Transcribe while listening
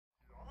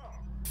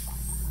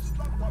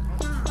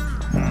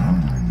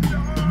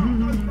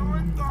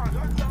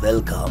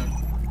Welcome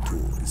to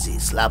the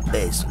Slap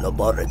Bass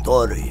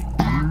Laboratory.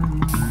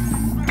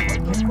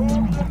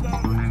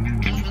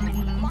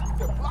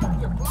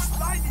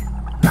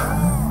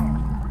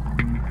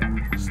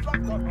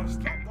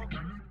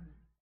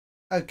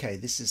 Okay,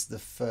 this is the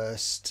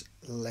first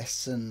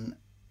lesson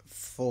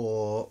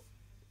for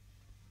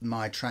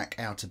my track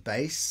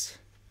OuterBass,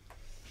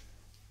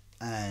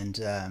 and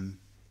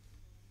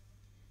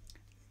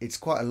it's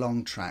quite a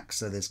long track,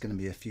 so there's going to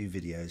be a few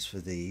videos for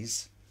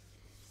these.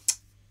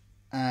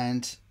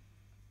 And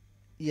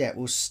yeah,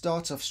 we'll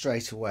start off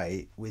straight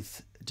away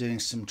with doing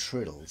some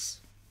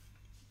trills.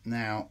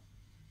 Now,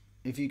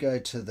 if you go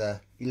to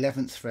the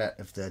 11th fret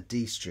of the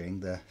D string,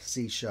 the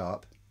C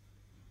sharp,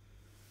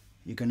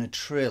 you're going to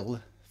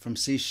trill from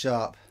C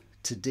sharp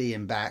to D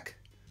and back.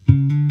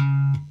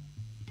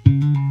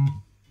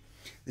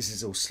 This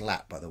is all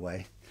slap, by the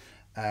way.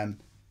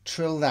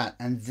 Trill that,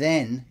 and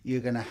then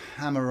you're going to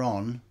hammer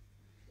on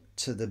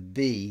to the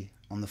B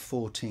on the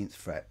 14th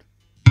fret.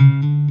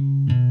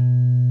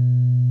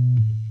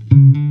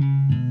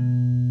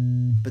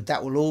 But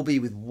that will all be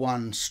with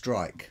one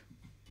strike.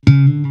 4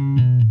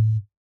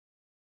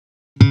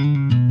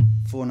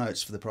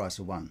 notes for the price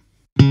of 1.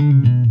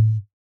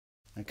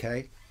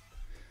 Okay,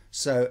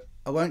 so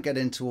I won't get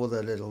into all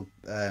the little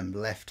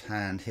left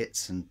hand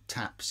hits and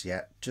taps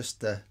yet. Just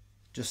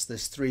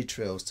there's 3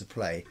 trills to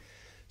play.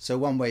 So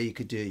one way you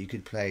could do it, you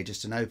could play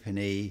just an open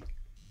E,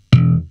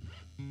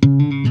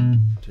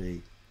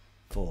 3,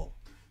 4.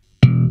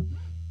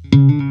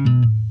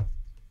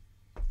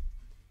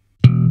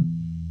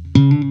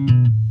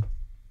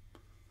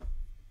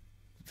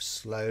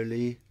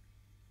 Slowly.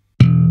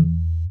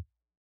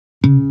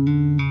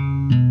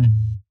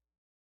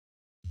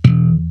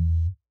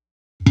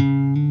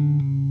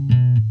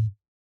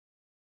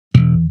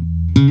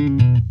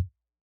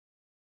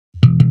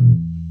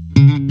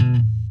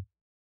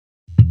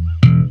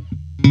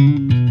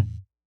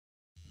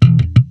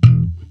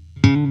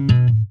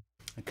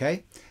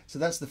 Okay, so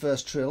that's the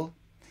first trill.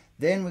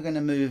 Then we're going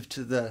to move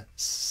to the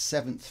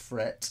 7th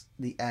fret,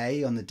 the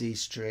A on the D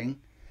string,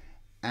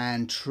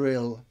 and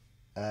trill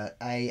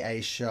A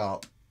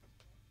sharp,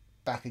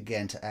 back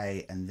again to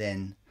A, and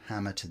then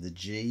hammer to the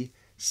G.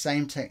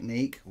 Same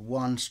technique,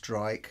 1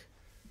 strike,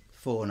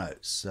 4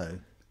 notes. So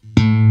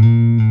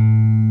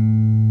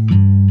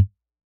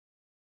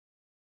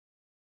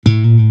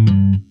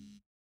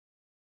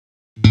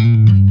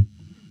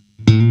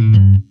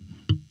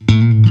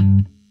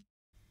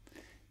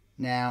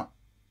now,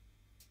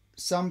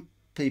 some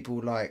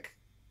people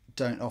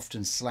don't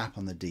often slap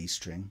on the D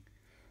string,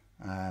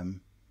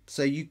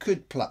 so you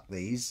could pluck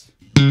these.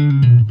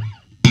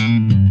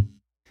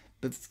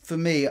 But for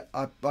me,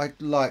 I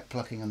like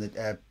plucking on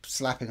the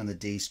slapping on the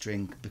D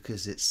string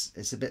because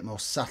it's a bit more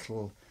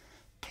subtle.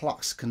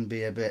 Plucks can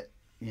be a bit,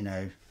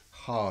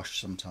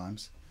 harsh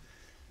sometimes.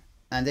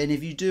 And then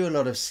if you do a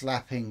lot of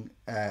slapping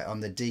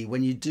on the D,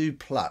 when you do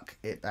pluck,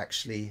 it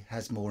actually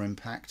has more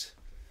impact.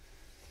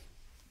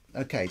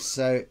 Okay,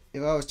 so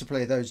if I was to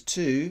play those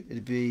 2,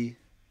 it'd be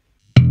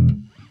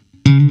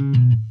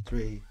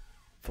 3,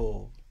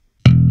 4.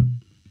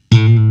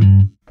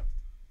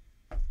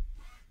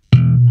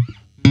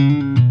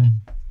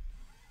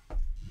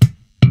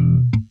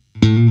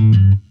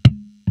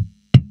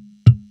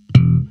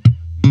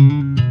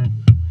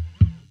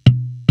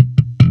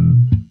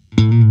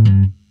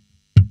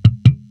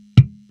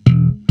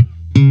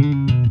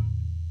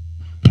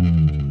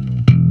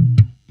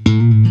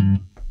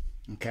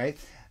 Okay,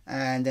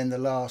 and then the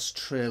last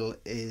trill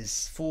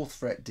is 4th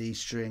fret D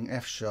string,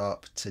 F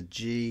sharp to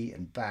G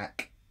and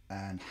back,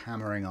 and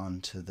hammering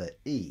on to the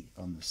E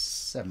on the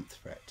 7th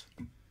fret.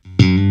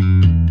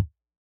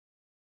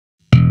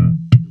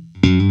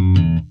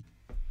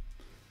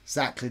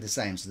 Exactly the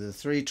same, so the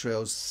 3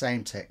 trills,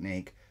 same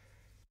technique.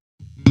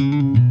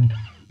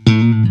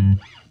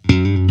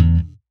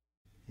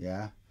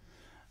 Yeah,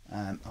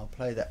 I'll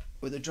play that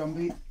with a drum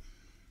beat.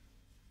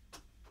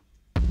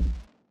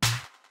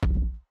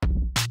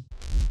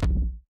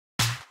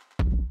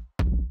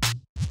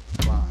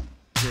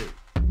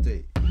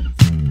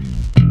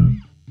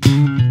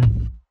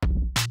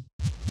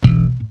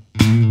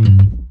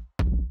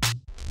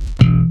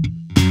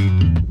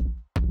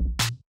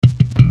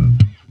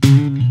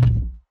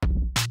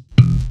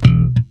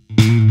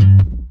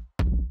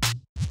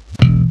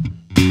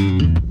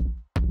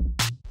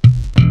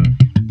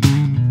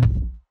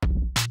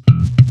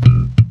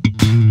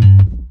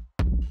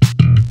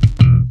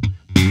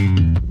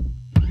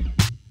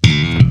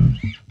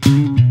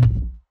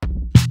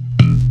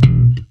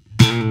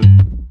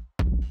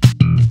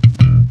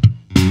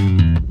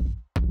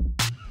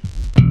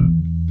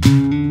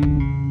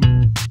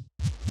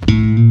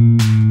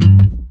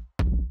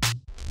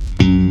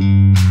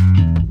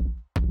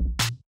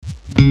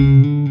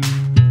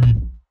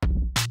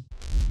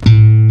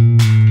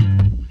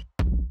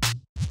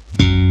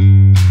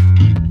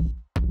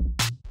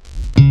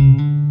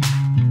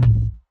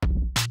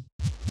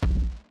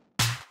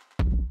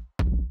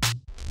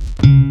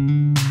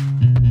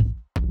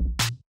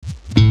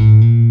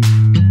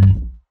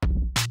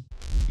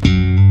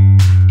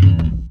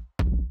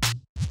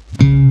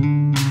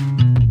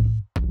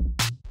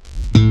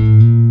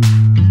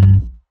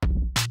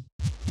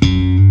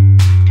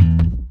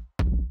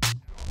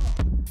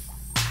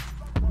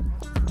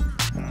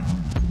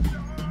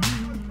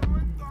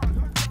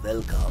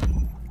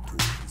 Welcome to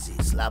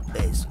the slap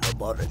bass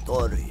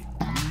laboratory.